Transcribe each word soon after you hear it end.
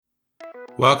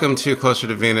Welcome to Closer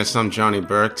to Venus. I'm Johnny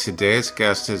Burke. Today's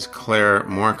guest is Claire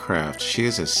Moorcraft. She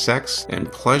is a sex and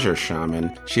pleasure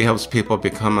shaman. She helps people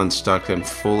become unstuck and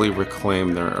fully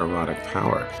reclaim their erotic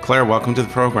power. Claire, welcome to the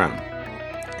program.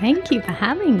 Thank you for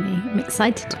having me. I'm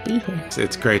excited to be here.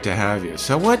 It's great to have you.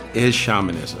 So what is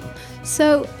shamanism?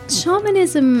 So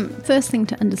shamanism, first thing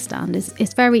to understand, is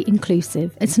it's very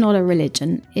inclusive. It's not a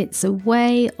religion. It's a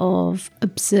way of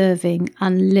observing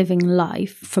and living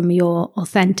life from your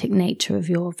authentic nature of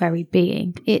your very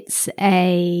being. It's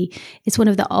one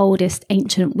of the oldest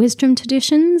ancient wisdom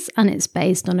traditions, and it's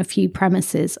based on a few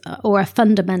premises or a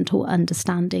fundamental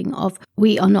understanding of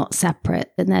we are not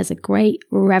separate, and there's a great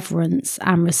reverence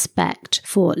and respect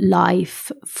for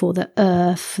life, for the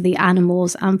earth, for the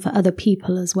animals, and for other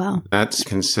people as well. That's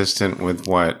consistent with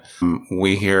what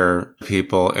we hear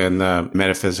people in the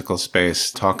metaphysical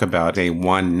space talk about, a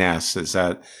oneness, is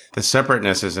that the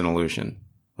separateness is an illusion,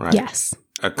 right? Yes.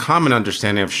 A common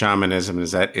understanding of shamanism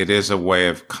is that it is a way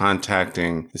of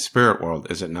contacting the spirit world,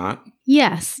 is it not?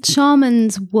 Yes,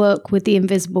 shamans work with the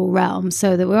invisible realm,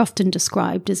 so that we're often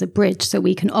described as a bridge, so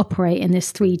we can operate in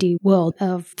this 3D world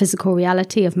of physical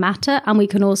reality, of matter, and we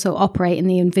can also operate in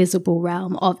the invisible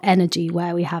realm of energy,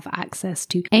 where we have access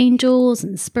to angels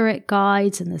and spirit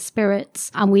guides and the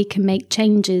spirits, and we can make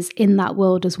changes in that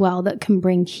world as well that can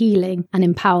bring healing and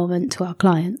empowerment to our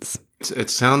clients.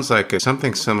 It sounds like it's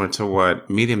something similar to what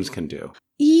mediums can do.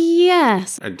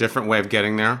 Yes. A different way of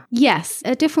getting there? Yes,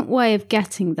 a different way of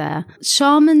getting there.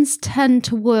 Shamans tend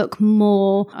to work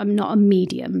more, I'm not a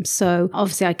medium, so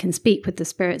obviously I can speak with the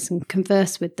spirits and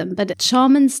converse with them, but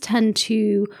shamans tend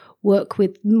to work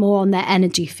with more on their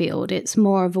energy field. It's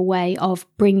more of a way of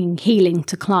bringing healing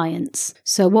to clients.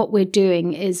 So what we're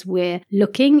doing is we're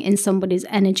looking in somebody's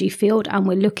energy field and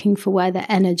we're looking for where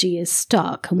the energy is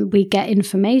stuck. And we get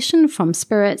information from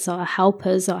spirits, our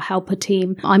helpers, our helper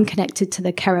team. I'm connected to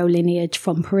the Quero lineage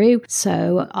from Peru,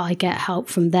 so I get help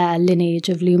from their lineage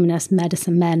of luminous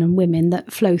medicine men and women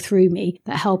that flow through me,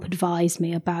 that help advise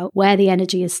me about where the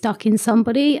energy is stuck in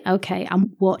somebody, okay,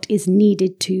 and what is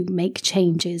needed to make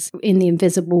changes in the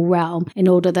invisible realm in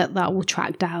order that will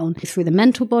track down through the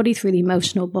mental body, through the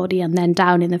emotional body, and then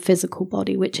down in the physical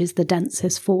body, which is the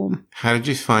densest form. How did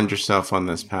you find yourself on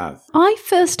this path? I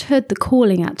first heard the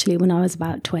calling actually when I was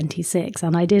about 26,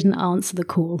 and I didn't answer the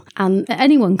call. And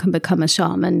anyone can become a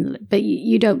shaman, but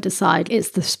you don't decide.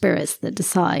 It's the spirits that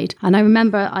decide. And I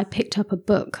remember I picked up a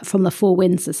book from the Four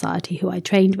Winds Society, who I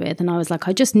trained with, and I was like,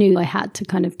 I just knew I had to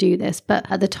kind of do this. But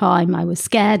at the time I was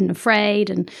scared and afraid,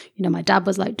 and my dad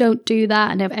was like, don't do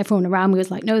that, and everyone around me was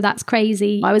like, no, that's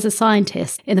crazy. I was a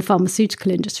scientist in the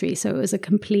pharmaceutical industry, so it was a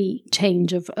complete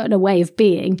change of a way of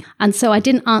being, and so I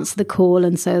didn't answer the call.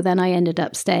 And so then I ended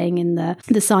up staying in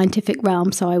the scientific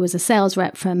realm. So I was a sales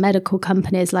rep for medical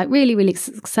companies, like really, really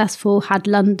successful, had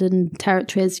London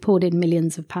territories, poured in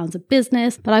millions of pounds of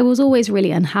business, but I was always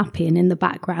really unhappy, and in the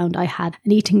background I had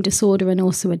an eating disorder and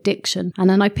also addiction. And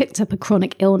then I picked up a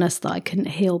chronic illness that I couldn't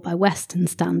heal by Western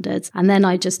standards, and then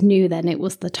I just knew then it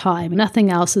was the time.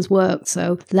 Nothing else has worked,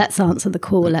 so let's answer the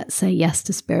call, let's say yes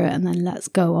to spirit, and then let's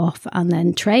go off and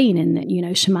then train in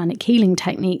shamanic healing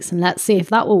techniques, and let's see if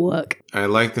that will work. I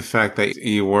like the fact that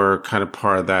you were kind of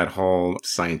part of that whole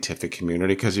scientific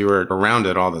community because you were around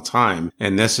it all the time.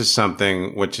 And this is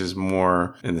something which is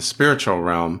more in the spiritual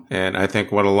realm. And I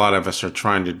think what a lot of us are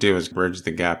trying to do is bridge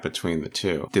the gap between the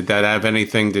two. Did that have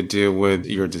anything to do with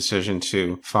your decision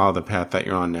to follow the path that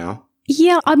you're on now?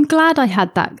 Yeah, I'm glad I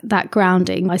had that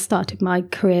grounding. I started my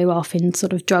career off in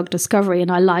sort of drug discovery,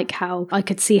 and I like how I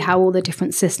could see how all the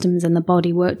different systems in the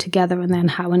body work together, and then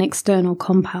how an external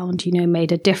compound,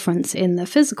 made a difference in the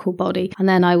physical body. And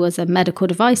then I was a medical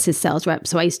devices sales rep,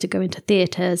 so I used to go into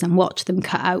theatres and watch them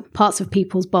cut out parts of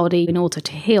people's body in order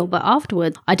to heal. But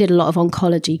afterwards, I did a lot of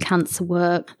oncology, cancer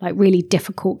work, like really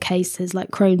difficult cases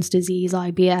like Crohn's disease,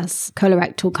 IBS,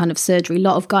 colorectal kind of surgery, a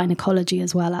lot of gynecology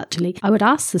as well, actually. I would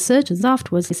ask the surgeons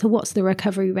afterwards, so what's the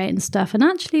recovery rate and stuff? And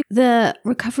actually the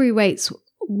recovery rates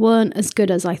weren't as good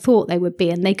as I thought they would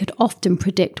be, and they could often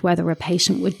predict whether a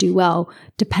patient would do well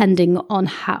depending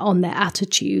on their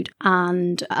attitude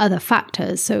and other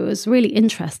factors. So it was really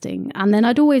interesting. And then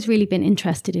I'd always really been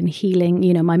interested in healing.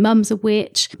 My mum's a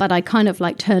witch, but I kind of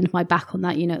turned my back on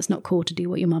that. It's not cool to do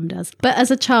what your mum does. But as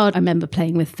a child, I remember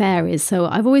playing with fairies. So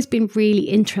I've always been really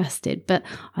interested, but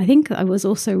I think I was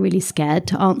also really scared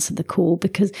to answer the call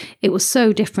because it was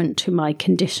so different to my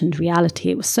conditioned reality.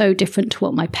 It was so different to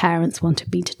what my parents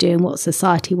wanted me to do and what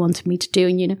society wanted me to do.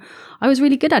 And, I was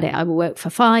really good at it. I would work for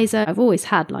Pfizer. I've always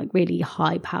had really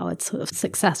high-powered sort of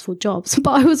successful jobs,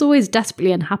 but I was always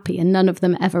desperately unhappy, and none of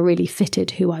them ever really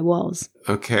fitted who I was.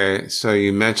 Okay, so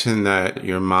you mentioned that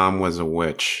your mom was a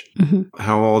witch.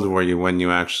 How old were you when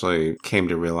you actually came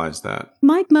to realize that?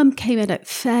 My mum came in it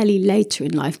fairly later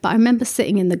in life, but I remember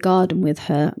sitting in the garden with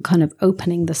her, kind of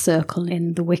opening the circle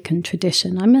in the Wiccan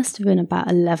tradition. I must have been about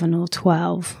 11 or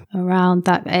 12, around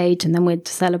that age, and then we'd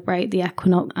celebrate the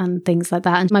equinox and things like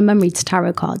that. And my mum reads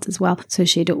tarot cards as well, so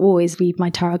she'd always read my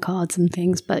tarot cards and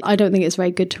things, but I don't think it's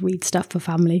very good to read stuff for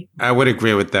family. I would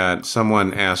agree with that.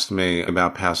 Someone asked me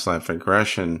about past life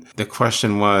regression. The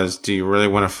question was, do you really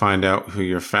want to find out who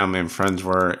your family and friends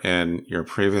were in your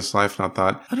previous life? And I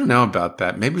thought, I don't know about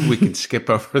that. Maybe we can skip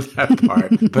over that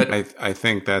part. But I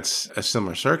think that's a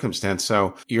similar circumstance.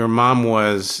 So your mom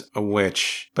was a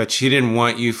witch, but she didn't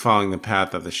want you following the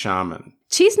path of the shaman.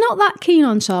 She's not that keen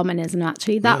on shamanism,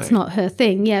 actually. That's Really? not her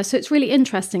thing. Yeah, so it's really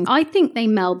interesting. I think they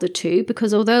meld the two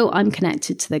because although I'm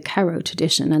connected to the Q'ero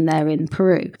tradition and they're in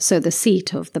Peru, so the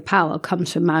seat of the power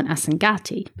comes from Mount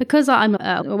Asangati, because I'm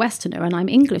a Westerner and I'm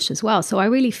English as well, so I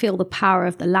really feel the power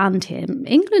of the land here.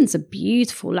 England's a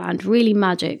beautiful land, really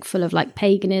magic, full of like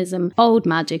paganism, old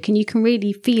magic, and you can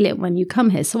really feel it when you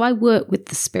come here. So I work with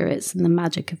the spirits and the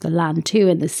magic of the land too,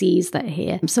 and the seas that are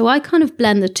here. So I kind of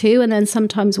blend the two, and then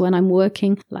sometimes when I'm working,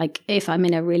 like if I'm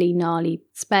in a really gnarly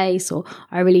space or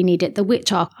I really need it, the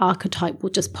witch archetype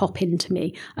will just pop into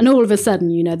me. And all of a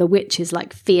sudden, you know, the witch is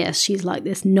like fierce. She's like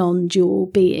this non-dual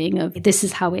being of this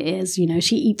is how it is. You know,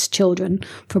 she eats children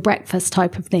for breakfast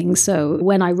type of thing. So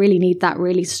when I really need that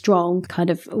really strong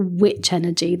kind of witch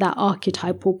energy, that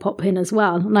archetype will pop in as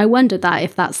well. And I wonder that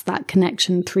if that's that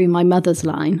connection through my mother's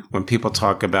line. When people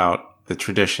talk about the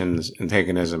traditions and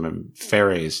paganism and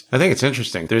fairies, I think it's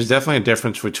interesting. There's definitely a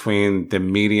difference between the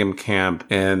medium camp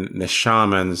and the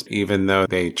shamans, even though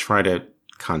they try to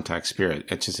contact spirit.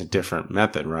 It's just a different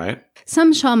method, right?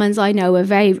 Some shamans I know are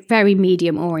very, very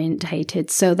medium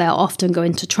orientated. So they'll often go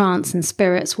into trance and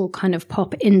spirits will kind of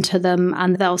pop into them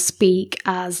and they'll speak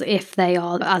as if they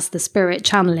are as the spirit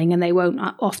channeling and they won't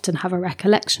often have a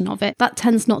recollection of it. That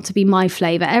tends not to be my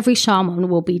flavor. Every shaman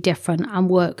will be different and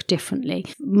work differently.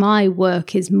 My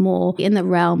work is more in the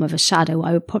realm of a shadow.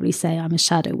 I would probably say I'm a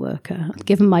shadow worker.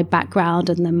 Given my background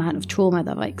and the amount of trauma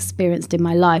that I've experienced in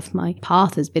my life, my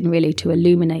path has been really to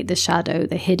illuminate the shadow,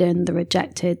 the hidden, the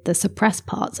rejected, the suppressed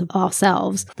parts of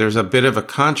ourselves. There's a bit of a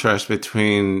contrast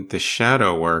between the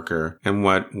shadow worker and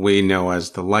what we know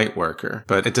as the light worker.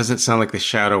 But it doesn't sound like the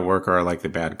shadow worker are like the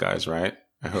bad guys, right?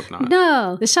 I hope not.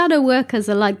 No, the shadow workers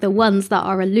are like the ones that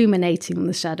are illuminating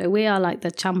the shadow. We are like the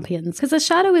champions because the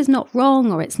shadow is not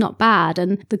wrong or it's not bad,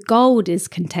 and the gold is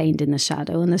contained in the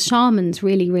shadow, and the shamans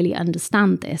really, really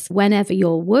understand this. Whenever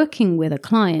you're working with a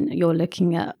client, you're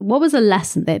looking at what was a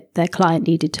lesson that their client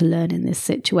needed to learn in this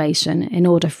situation in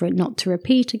order for it not to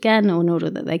repeat again or in order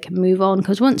that they can move on,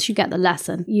 because once you get the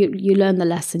lesson, you learn the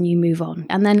lesson, you move on.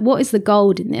 And then what is the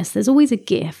gold in this? There's always a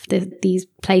gift. There's these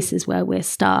places where we're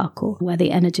stuck or where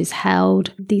the energy is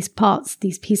held. These parts,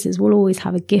 these pieces will always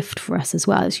have a gift for us as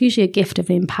well. It's usually a gift of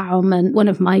empowerment. One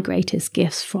of my greatest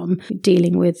gifts from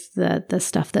dealing with the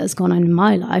stuff that has gone on in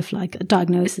my life, like a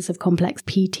diagnosis of complex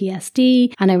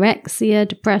PTSD, anorexia,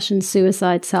 depression,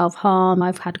 suicide, self-harm.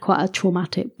 I've had quite a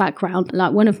traumatic background.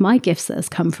 Like one of my gifts that has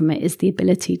come from it is the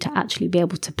ability to actually be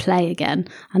able to play again.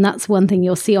 And that's one thing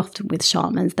you'll see often with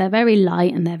shamans. They're very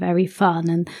light and they're very fun,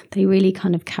 and they really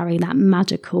kind of carry that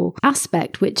magical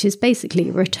aspect, which is basically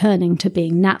returning to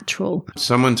being natural.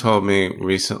 Someone told me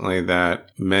recently that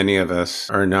many of us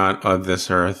are not of this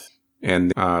earth,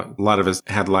 and a lot of us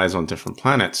had lives on different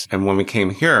planets. And when we came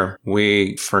here,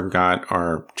 we forgot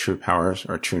our true powers,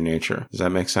 our true nature. Does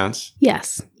that make sense?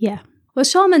 Yes. Yeah. Well,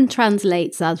 shaman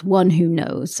translates as one who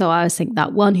knows. So I always think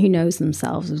that one who knows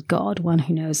themselves as God, one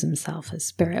who knows himself as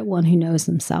spirit, one who knows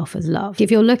himself as love. If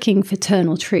you're looking for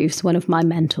eternal truths, one of my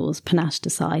mentors, Panache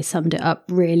Desai, summed it up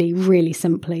really, really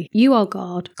simply. You are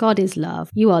God. God is love.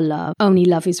 You are love. Only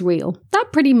love is real.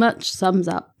 That pretty much sums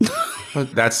up. Well,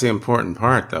 that's the important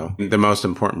part, though. The most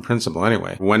important principle,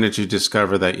 anyway. When did you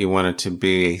discover that you wanted to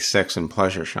be a sex and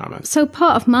pleasure shaman? So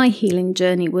part of my healing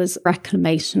journey was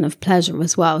reclamation of pleasure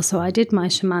as well. So I did my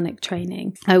shamanic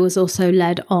training. I was also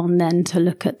led on then to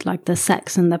look at like the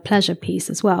sex and the pleasure piece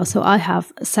as well. So I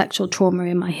have sexual trauma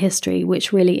in my history,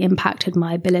 which really impacted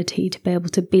my ability to be able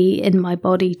to be in my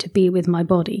body, to be with my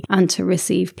body and to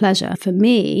receive pleasure. For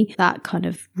me, that kind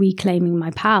of reclaiming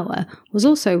my power was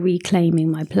also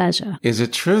reclaiming my pleasure. Is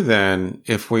it true then,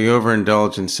 if we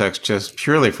overindulge in sex just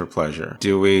purely for pleasure,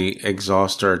 do we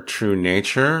exhaust our true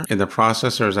nature in the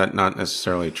process, or is that not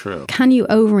necessarily true? Can you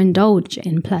overindulge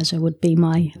in pleasure would be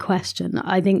my question.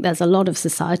 I think there's a lot of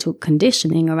societal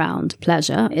conditioning around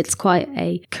pleasure. It's quite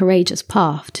a courageous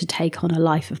path to take on a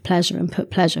life of pleasure and put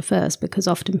pleasure first, because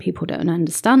often people don't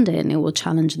understand it and it will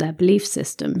challenge their belief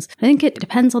systems. I think it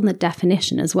depends on the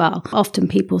definition as well. Often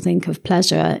people think of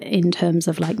pleasure in terms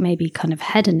of like maybe kind of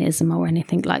hedonism or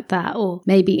anything like that, or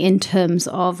maybe in terms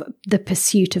of the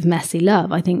pursuit of messy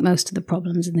love. I think most of the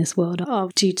problems in this world are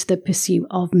due to the pursuit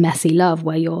of messy love,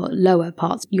 where your lower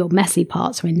parts, your messy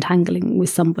parts are entangling with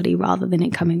somebody rather than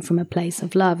it coming from a place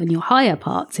of love, and your higher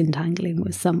parts entangling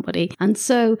with somebody. And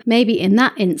so maybe in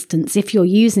that instance, if you're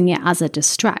using it as a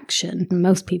distraction,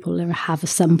 most people have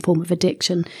some form of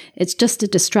addiction, it's just a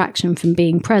distraction from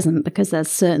being present, because there's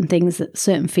certain things, that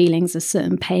certain feelings, a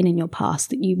certain pain in your past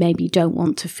that you maybe don't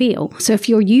want to feel. So if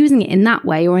you're using it in that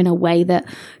way, or in a way that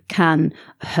can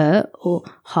hurt or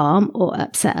harm or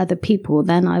upset other people,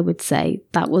 then I would say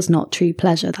that was not true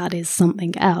pleasure. That is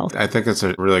something else. I think it's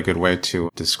a really good way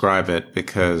to describe it,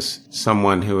 because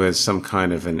someone who is some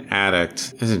kind of an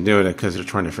addict isn't doing it because they're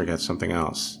trying to forget something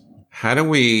else. How do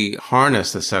we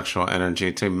harness the sexual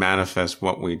energy to manifest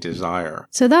what we desire?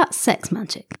 So that's sex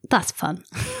magic. That's fun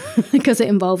because it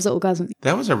involves orgasm.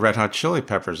 That was a Red Hot Chili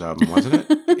Peppers album, wasn't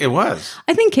it? It was.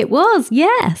 I think it was,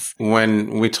 yes.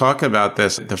 When we talk about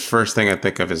this, the first thing I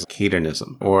think of is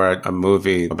hedonism, or a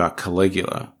movie about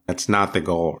Caligula. That's not the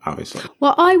goal, obviously.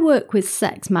 Well, I work with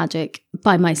sex magic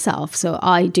by myself. So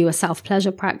I do a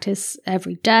self-pleasure practice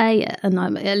every day, and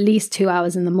I'm at least 2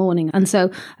 hours in the morning. And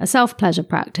so a self-pleasure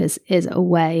practice is a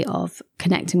way of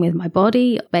connecting with my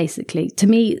body. Basically, to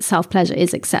me, self-pleasure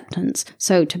is acceptance.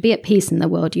 So to be at peace in the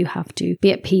world, you have to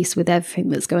be at peace with everything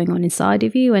that's going on inside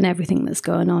of you and everything that's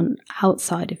going on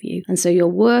outside of you. And so you're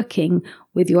working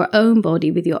with your own body,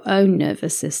 with your own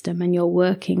nervous system, and you're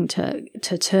working to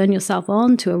turn yourself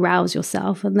on, to arouse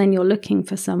yourself, and then you're looking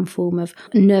for some form of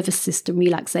nervous system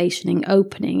relaxation,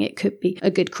 opening. It could be a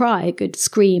good cry, a good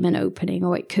scream and opening,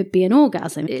 or it could be an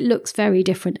orgasm. It looks very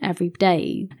different every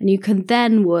day. And you can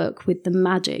then work with the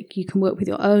magic. You can work with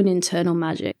your own internal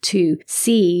magic to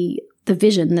see the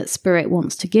vision that spirit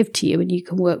wants to give to you, and you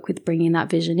can work with bringing that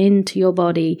vision into your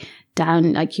body,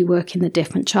 down, like you work in the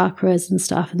different chakras and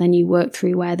stuff, and then you work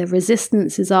through where the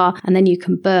resistances are, and then you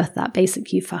can birth that,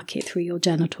 basically you fuck it through your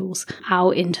genitals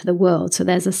out into the world. So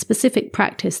there's a specific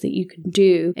practice that you can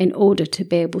do in order to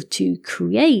be able to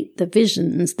create the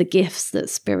visions, the gifts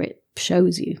that spirit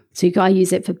shows you. So you can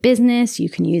use it for business, you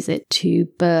can use it to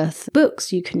birth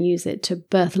books, you can use it to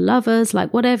birth lovers,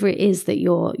 like whatever it is that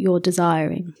you're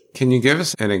desiring. Can you give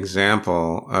us an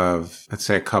example of, let's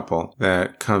say, a couple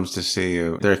that comes to see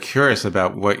you? They're curious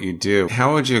about what you do.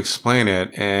 How would you explain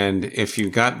it? And if you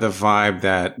got the vibe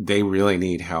that they really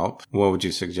need help, what would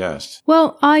you suggest?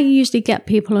 Well, I usually get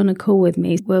people on a call with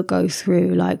me. We'll go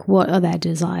through like what are their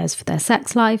desires for their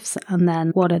sex lives, and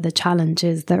then what are the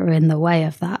challenges that are in the way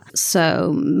of that.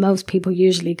 So most people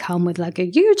usually come with like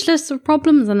a huge list of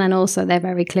problems, and then also they're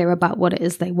very clear about what it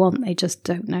is they want. They just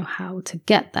don't know how to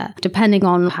get there. Depending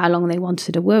on how long they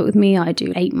wanted to work with me, I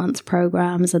do 8 month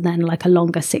programs, and then like a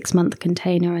longer 6 month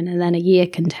container, and then a year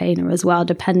container as well,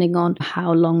 depending on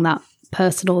how long that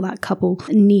person or that couple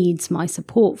needs my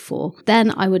support for.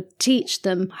 Then I would teach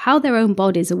them how their own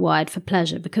bodies are wired for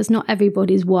pleasure, because not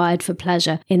everybody's wired for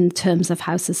pleasure in terms of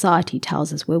how society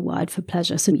tells us we're wired for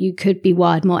pleasure. So you could be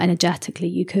wired more energetically,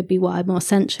 you could be wired more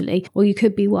sensually, or you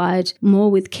could be wired more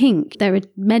with kink. There are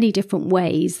many different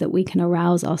ways that we can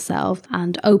arouse ourselves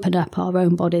and open up our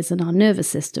own bodies and our nervous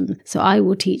system. So I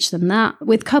will teach them that.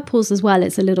 With couples as well,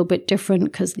 it's a little bit different,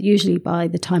 because usually by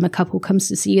the time a couple comes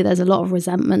to see you, there's a lot of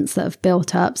resentments that have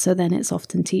built up. So then it's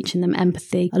often teaching them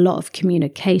empathy, a lot of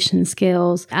communication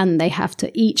skills, and they have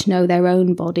to each know their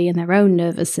own body and their own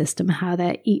nervous system, how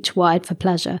they're each wired for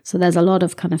pleasure. So there's a lot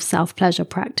of kind of self-pleasure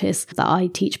practice that I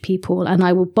teach people, and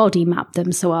I will body map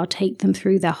them. So I'll take them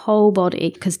through their whole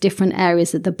body, because different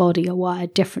areas of the body are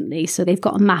wired differently. So they've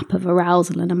got a map of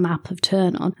arousal and a map of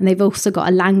turn on, and they've also got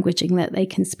a languaging that they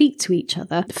can speak to each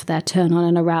other for their turn on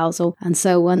and arousal. And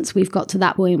so once we've got to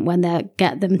that point when they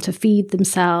get them to feed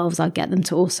themselves, I get them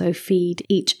to also feed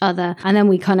each other. And then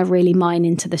we kind of really mine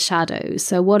into the shadows.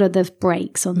 So what are the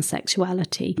breaks on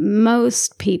sexuality?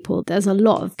 Most people, there's a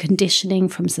lot of conditioning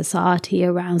from society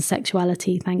around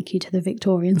sexuality. Thank you to the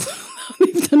Victorians.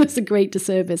 They've done us a great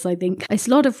disservice, I think. It's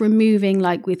a lot of removing,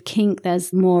 like with kink,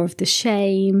 there's more of the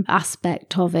shame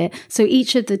aspect of it. So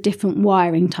each of the different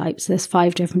wiring types, there's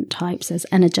 5 different types. There's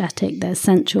energetic, there's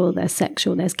sensual, there's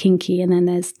sexual, there's kinky, and then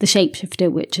there's the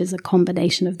shapeshifter, which is a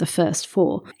combination of the first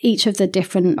 4. Each of the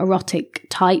different erotic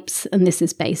types, and this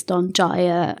is based on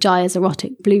Jaya's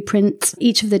erotic blueprint,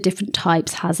 each of the different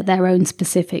types has their own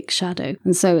specific shadow.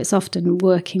 And so it's often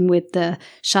working with the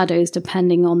shadows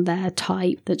depending on their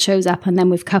type that shows up. And then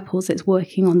with couples, it's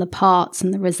working on the parts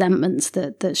and the resentments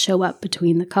that show up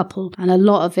between the couple. And a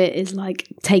lot of it is like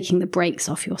taking the brakes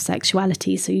off your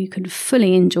sexuality so you can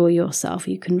fully enjoy yourself,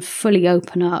 you can fully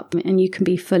open up, and you can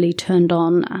be fully turned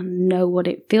on and know what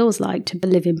it feels like to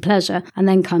live in pleasure. And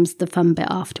then comes the fun bit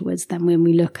afterwards. Then when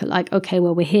we look at like, okay,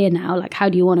 well, we're here now. Like, how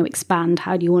do you want to expand?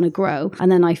 How do you want to grow?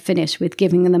 And then I finish with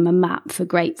giving them a map for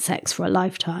great sex for a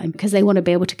lifetime, because they want to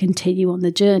be able to continue on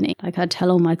the journey. Like I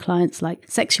tell all my clients, like,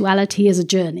 sexuality is a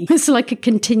journey. It's like a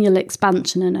continual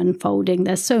expansion and unfolding.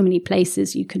 There's so many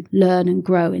places you can learn and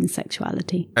grow in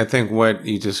sexuality. I think what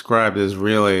you described is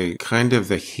really kind of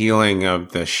the healing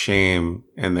of the shame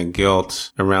and the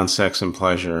guilt around sex and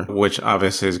pleasure, which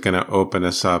obviously is going to open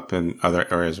us up in other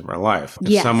areas of our life.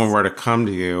 If someone were to come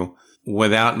to you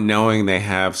without knowing they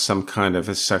have some kind of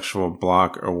a sexual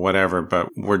block or whatever, but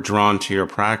were drawn to your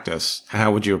practice,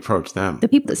 how would you approach them? The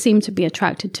people that seem to be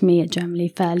attracted to me are generally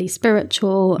fairly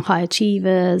spiritual, high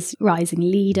achievers, rising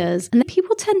leaders. And the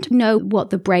people tend to know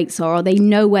what the breaks are, or they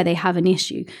know where they have an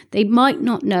issue. They might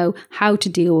not know how to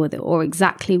deal with it or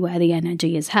exactly where the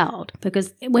energy is held.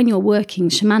 Because when you're working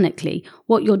shamanically,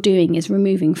 what you're doing is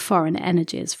removing foreign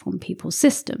energies from people's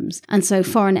systems. And so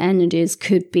foreign energies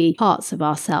could be parts of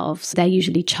ourselves. They're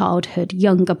usually childhood,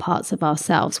 younger parts of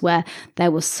ourselves where there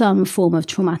was some form of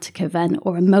traumatic event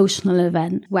or emotional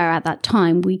event where at that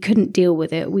time we couldn't deal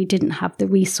with it. We didn't have the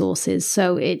resources.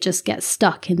 So it just gets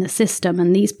stuck in the system,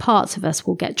 and these parts of us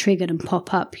will get triggered and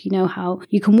pop up. You know how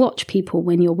you can watch people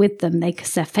when you're with them, their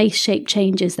face shape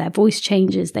changes, their voice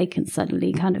changes, they can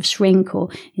suddenly kind of shrink or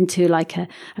into like a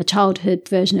childhood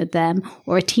version of them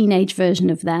or a teenage version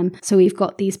of them. So we've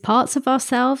got these parts of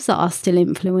ourselves that are still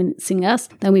influencing us.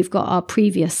 Then we've got our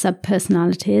previous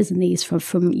sub-personalities, and these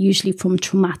from usually from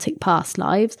traumatic past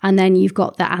lives. And then you've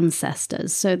got the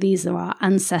ancestors. So these are our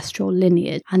ancestral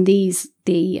lineage. And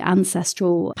the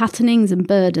ancestral patternings and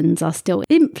burdens are still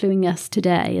influencing us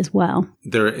today as well.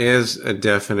 There is a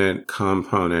definite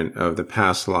component of the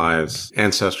past lives,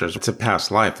 ancestors. It's a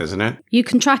past life, isn't it? You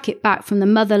can track it back from the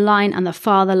mother line and the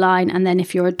father line. And then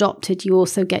if you're adopted, you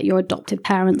also get your adopted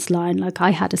parents line. Like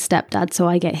I had a stepdad, so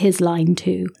I get his line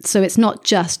too. So it's not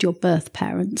just your birth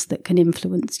parents that can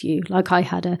influence you. Like I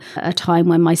had a time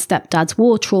when my stepdad's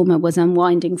war trauma was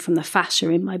unwinding from the fascia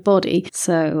in my body.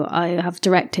 So I have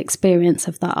direct experience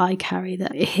of that. I carry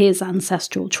that his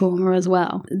ancestral trauma as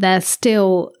well. There's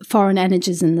still foreign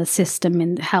energies in the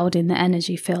system held in the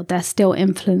energy field. They're still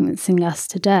influencing us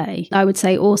today. I would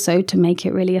say also, to make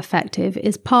it really effective,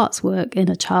 is parts work,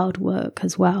 inner child work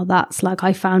as well. That's like,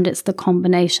 I found it's the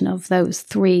combination of those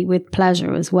 3 with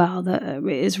pleasure as well that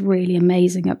is really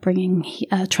amazing at bringing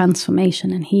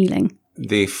transformation and healing.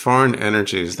 The foreign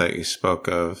energies that you spoke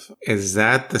of, is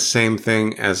that the same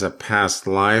thing as a past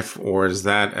life, or is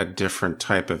that a different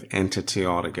type of entity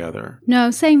altogether?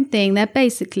 No, same thing. They're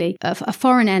basically, a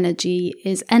foreign energy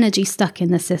is energy stuck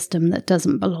in the system that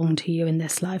doesn't belong to you in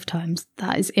this lifetime,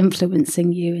 that is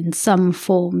influencing you in some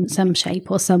form, some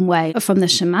shape or some way. From the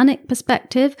shamanic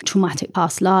perspective, traumatic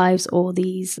past lives or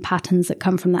these patterns that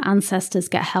come from the ancestors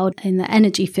get held in the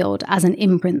energy field as an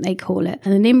imprint, they call it.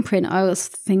 And an imprint, I always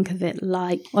think of it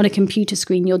like on a computer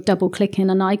screen, you're double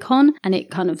clicking an icon and it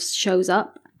kind of shows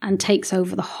up and takes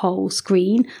over the whole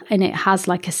screen, and it has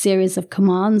like a series of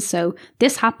commands. So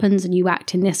this happens and you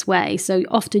act in this way. So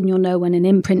often you'll know when an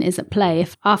imprint is at play.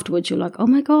 If afterwards you're like, oh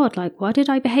my God, like, why did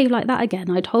I behave like that again?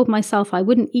 I told myself I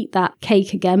wouldn't eat that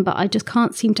cake again, but I just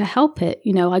can't seem to help it.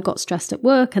 You know, I got stressed at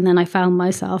work and then I found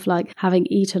myself like having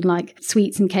eaten like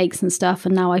sweets and cakes and stuff,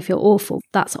 and now I feel awful.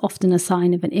 That's often a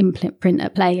sign of an imprint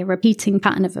at play, a repeating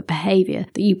pattern of a behavior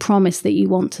that you promise that you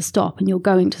want to stop and you're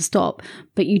going to stop,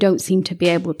 but you don't seem to be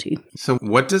able to. So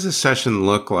what does a session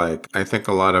look like? I think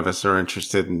a lot of us are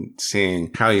interested in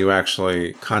seeing how you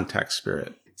actually contact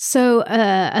spirit. So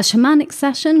a shamanic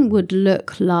session would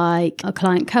look like a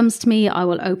client comes to me, I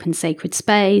will open sacred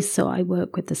space. So I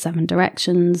work with the 7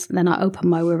 directions, then I open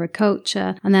my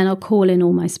Wiracocha, and then I'll call in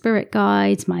all my spirit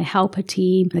guides, my helper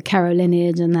team, the Kero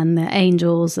lineage, and then the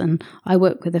angels. And I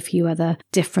work with a few other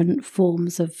different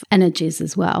forms of energies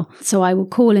as well. So I will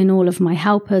call in all of my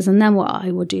helpers, and then what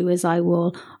I will do is I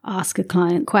will ask a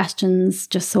client questions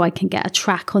just so I can get a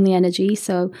track on the energy.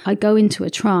 So I go into a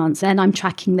trance, then I'm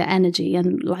tracking the energy,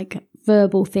 and like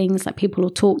verbal things, like people will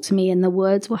talk to me and the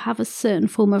words will have a certain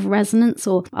form of resonance,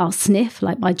 or I'll sniff,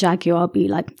 like my jaguar, I'll be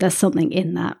like, there's something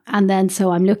in that. And then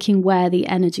so I'm looking where the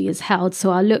energy is held.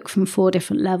 So I'll look from 4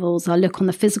 different levels. I'll look on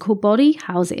the physical body,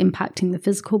 how is it impacting the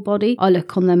physical body? I'll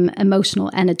look on the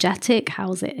emotional, energetic,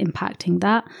 how is it impacting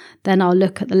that? Then I'll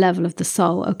look at the level of the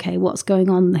soul. Okay, what's going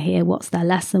on here? What's their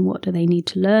lesson? What do they need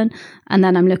to learn? And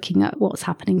then I'm looking at what's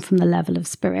happening from the level of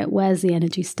spirit. Where's the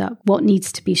energy stuck? What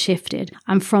needs to be shifted?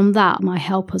 And from that, my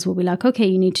helpers will be like, okay,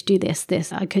 you need to do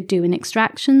this. I could do an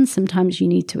extraction. Sometimes you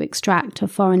need to extract a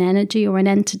foreign energy or an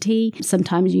entity.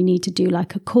 Sometimes you need to do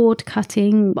like a cord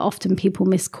cutting. Often people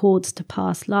miss cords to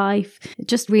past life. It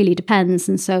just really depends.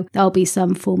 And so there'll be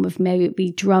some form of, maybe it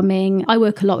be drumming. I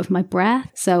work a lot with my breath.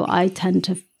 So I tend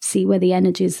to see where the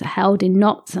energy is held in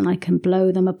knots and I can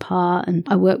blow them apart. And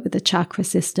I work with the chakra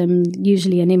system.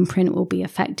 Usually an imprint will be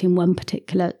affecting one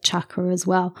particular chakra as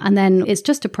well. And then it's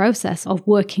just a process of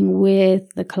working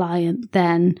with the client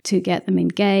then to get them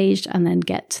engaged and then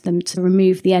get them to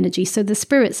remove the energy. So the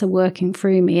spirits are working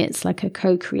through me. It's like a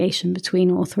co-creation between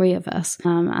all 3 of us.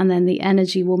 And then the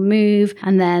energy will move.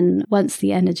 And then once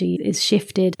the energy is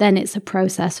shifted, then it's a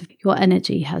process of your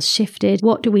energy has shifted.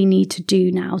 What do we need to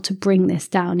do now to bring this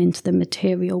down into the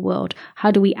material world? How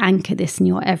do we anchor this in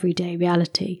your everyday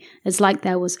reality? It's like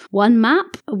there was one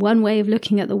map, one way of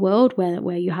looking at the world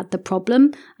where you had the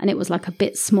problem and it was like a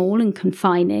bit small and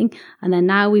confining. And then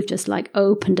now we've just like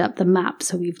opened up the map.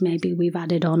 So we've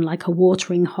added on like a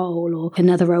watering hole or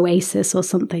another oasis or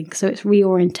something. So it's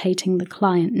reorientating the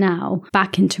client now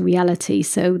back into reality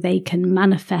so they can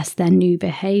manifest their new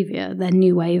behavior, their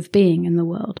new way of being in the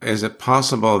world. Is it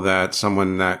possible that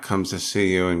someone that comes to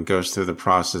see you and goes through the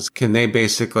process, can they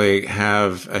basically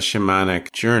have a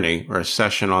shamanic journey or a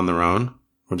session on their own?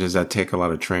 Or does that take a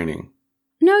lot of training?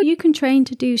 No, you can train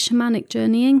to do shamanic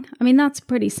journeying. I mean, that's a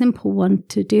pretty simple one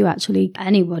to do, actually.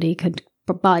 Anybody could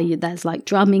there's like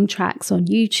drumming tracks on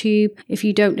YouTube. If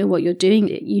you don't know what you're doing,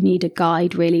 you need a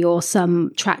guide really, or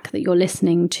some track that you're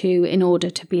listening to in order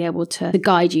to be able to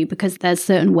guide you, because there's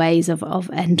certain ways of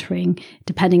entering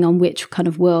depending on which kind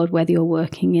of world, whether you're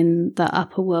working in the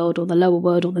upper world or the lower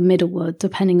world or the middle world,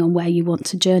 depending on where you want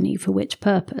to journey for which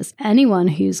purpose. Anyone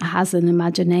who has an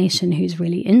imagination, who's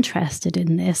really interested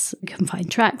in this, can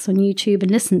find tracks on YouTube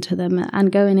and listen to them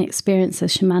and go and experience a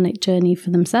shamanic journey for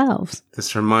themselves.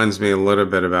 This reminds me a little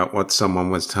bit about what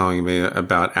someone was telling me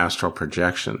about astral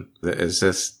projection. Is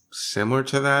this similar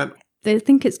to that? I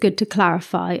think it's good to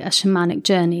clarify a shamanic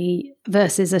journey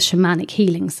versus a shamanic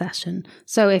healing session.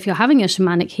 So if you're having a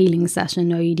shamanic healing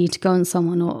session, or you need to go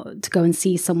and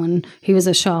see someone who is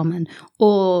a shaman,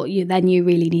 or then you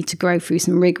really need to go through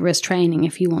some rigorous training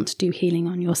if you want to do healing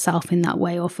on yourself in that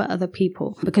way or for other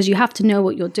people, because you have to know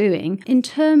what you're doing. In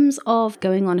terms of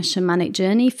going on a shamanic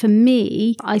journey, for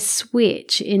me, I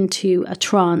switch into a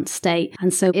trance state.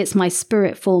 And so it's my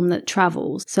spirit form that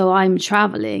travels. So I'm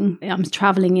traveling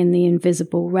in the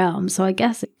invisible realm. So I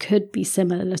guess it could be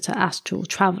similar to astral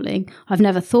traveling. I've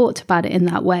never thought about it in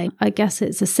that way. I guess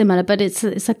it's but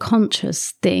it's a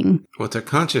conscious thing. Well, it's a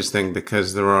conscious thing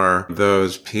because there are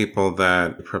those people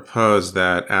that propose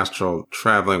that astral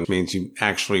traveling means you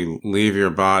actually leave your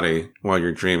body while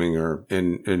you're dreaming or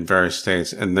in various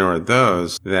states. And there are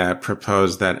those that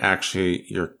propose that actually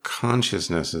your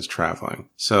consciousness is traveling.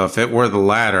 So if it were the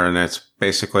latter, and it's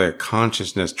basically a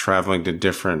consciousness traveling to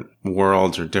different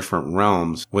worlds or different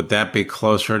realms, would that be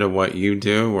closer to what you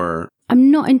do? Or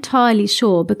I'm not entirely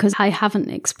sure because I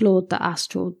haven't explored the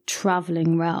astral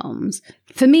traveling realms.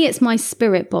 For me, it's my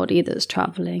spirit body that's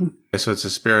traveling. So it's a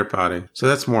spirit body. So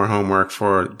that's more homework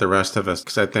for the rest of us,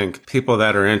 because I think people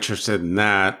that are interested in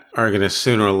that are going to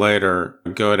sooner or later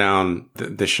go down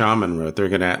the shaman route. They're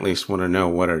going to at least want to know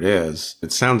what it is.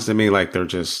 It sounds to me like they're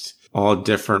just all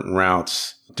different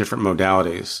routes, different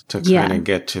modalities to kind of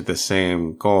get to the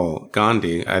same goal.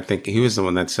 Gandhi, I think he was the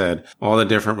one that said all the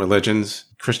different religions,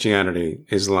 Christianity,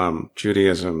 Islam,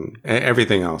 Judaism,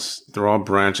 everything else, they're all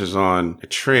branches on a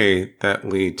tree that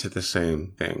lead to the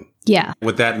same thing. Yeah.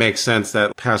 Would that make sense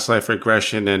that past life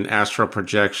regression and astral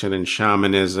projection and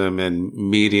shamanism and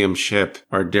mediumship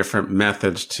are different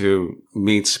methods to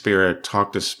meet spirit,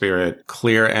 talk to spirit,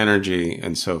 clear energy,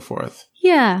 and so forth?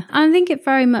 Yeah, I think it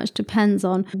very much depends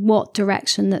on what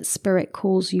direction that spirit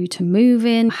calls you to move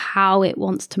in, how it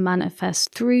wants to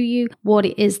manifest through you, what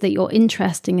it is that you're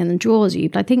interested in and draws you.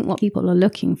 But I think what people are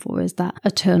looking for is that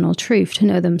eternal truth, to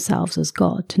know themselves as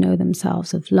God, to know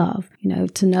themselves as love,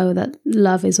 to know that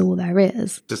love is all there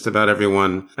is. Just about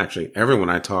everyone, actually everyone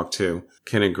I talk to,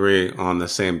 can agree on the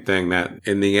same thing, that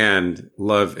in the end,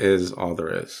 love is all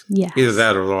there is. Yes. Either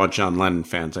that or they're all John Lennon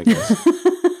fans, I guess.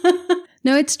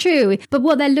 No, it's true. But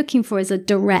what they're looking for is a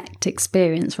direct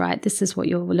experience, right? This is what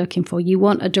you're looking for. You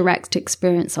want a direct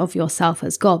experience of yourself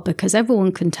as God, because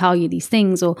everyone can tell you these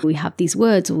things, or we have these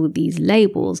words or these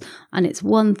labels. And it's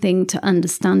one thing to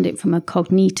understand it from a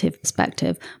cognitive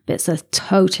perspective, but it's a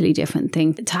totally different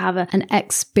thing to have an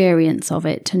experience of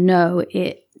it, to know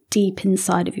it deep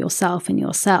inside of yourself and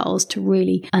your cells, to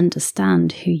really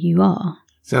understand who you are.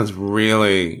 Sounds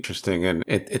really interesting. And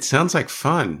it sounds like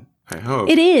fun. I hope.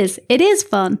 It is. It is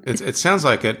fun. It sounds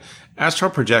like it.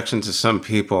 Astral projection to some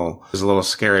people is a little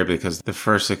scary because the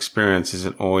first experience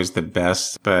isn't always the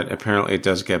best, but apparently it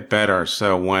does get better.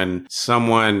 So when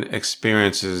someone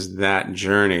experiences that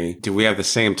journey, do we have the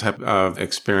same type of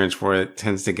experience where it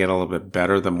tends to get a little bit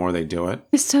better the more they do it?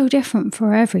 It's so different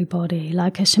for everybody.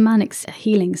 Like a shamanic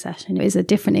healing session is a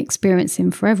different experience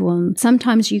for everyone.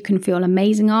 Sometimes you can feel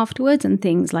amazing afterwards and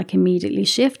things like immediately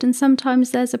shift. And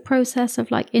sometimes there's a process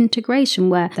of like integration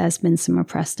where there's been some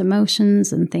repressed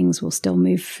emotions and things will still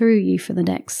move through you for the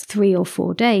next 3 or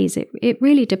 4 days. It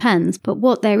really depends. But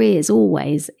what there is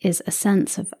always is a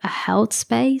sense of a held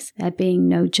space, there being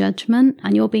no judgment,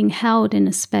 and you're being held in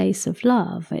a space of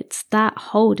love. It's that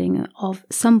holding of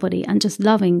somebody and just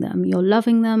loving them. You're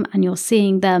loving them and you're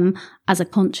seeing them as a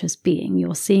conscious being.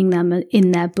 You're seeing them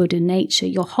in their Buddha nature.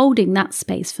 You're holding that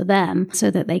space for them so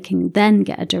that they can then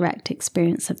get a direct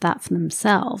experience of that for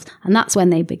themselves. And that's when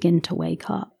they begin to wake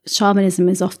up. Shamanism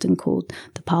is often called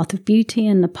the path of beauty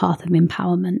and the path of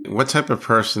empowerment. What type of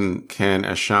person can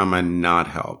a shaman not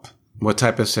help? What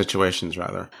type of situations,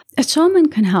 rather? A shaman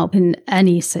can help in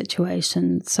any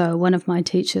situation. So one of my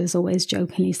teachers always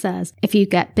jokingly says, if you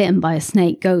get bitten by a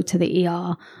snake, go to the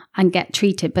ER and get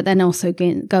treated, but then also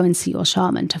go and see your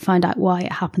shaman to find out why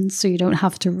it happens so you don't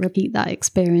have to repeat that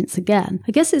experience again.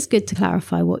 I guess it's good to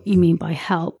clarify what you mean by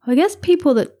help. I guess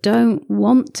people that don't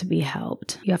want to be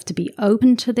helped, you have to be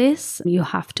open to this. You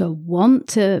have to want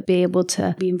to be able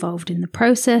to be involved in the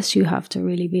process. You have to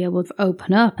really be able to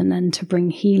open up and then to bring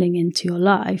healing into your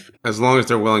life. As long as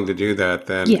they're willing to do that,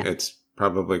 then it's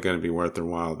probably going to be worth their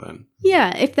while then.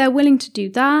 Yeah, if they're willing to do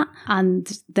that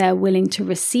and they're willing to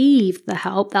receive the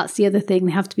help, that's the other thing.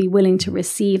 They have to be willing to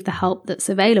receive the help that's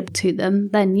available to them.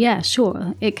 Then yeah,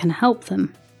 sure, it can help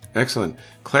them. Excellent.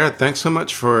 Claire, thanks so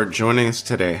much for joining us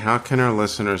today. How can our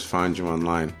listeners find you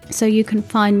online? So you can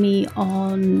find me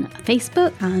on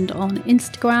Facebook and on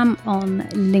Instagram, on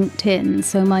LinkedIn.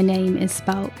 So my name is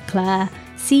spelled Claire,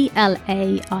 CLAIRE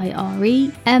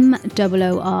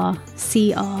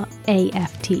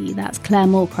MOORCRAFT. That's Claire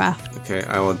Moorcraft. Okay,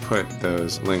 I will put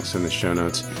those links in the show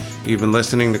notes. You've been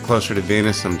listening to Closer to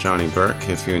Venus. I'm Johnny Burke.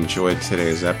 If you enjoyed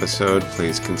today's episode,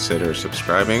 please consider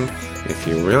subscribing. If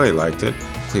you really liked it,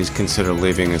 please consider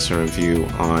leaving us a review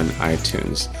on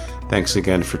iTunes. Thanks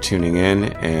again for tuning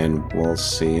in, and we'll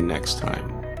see you next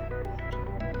time.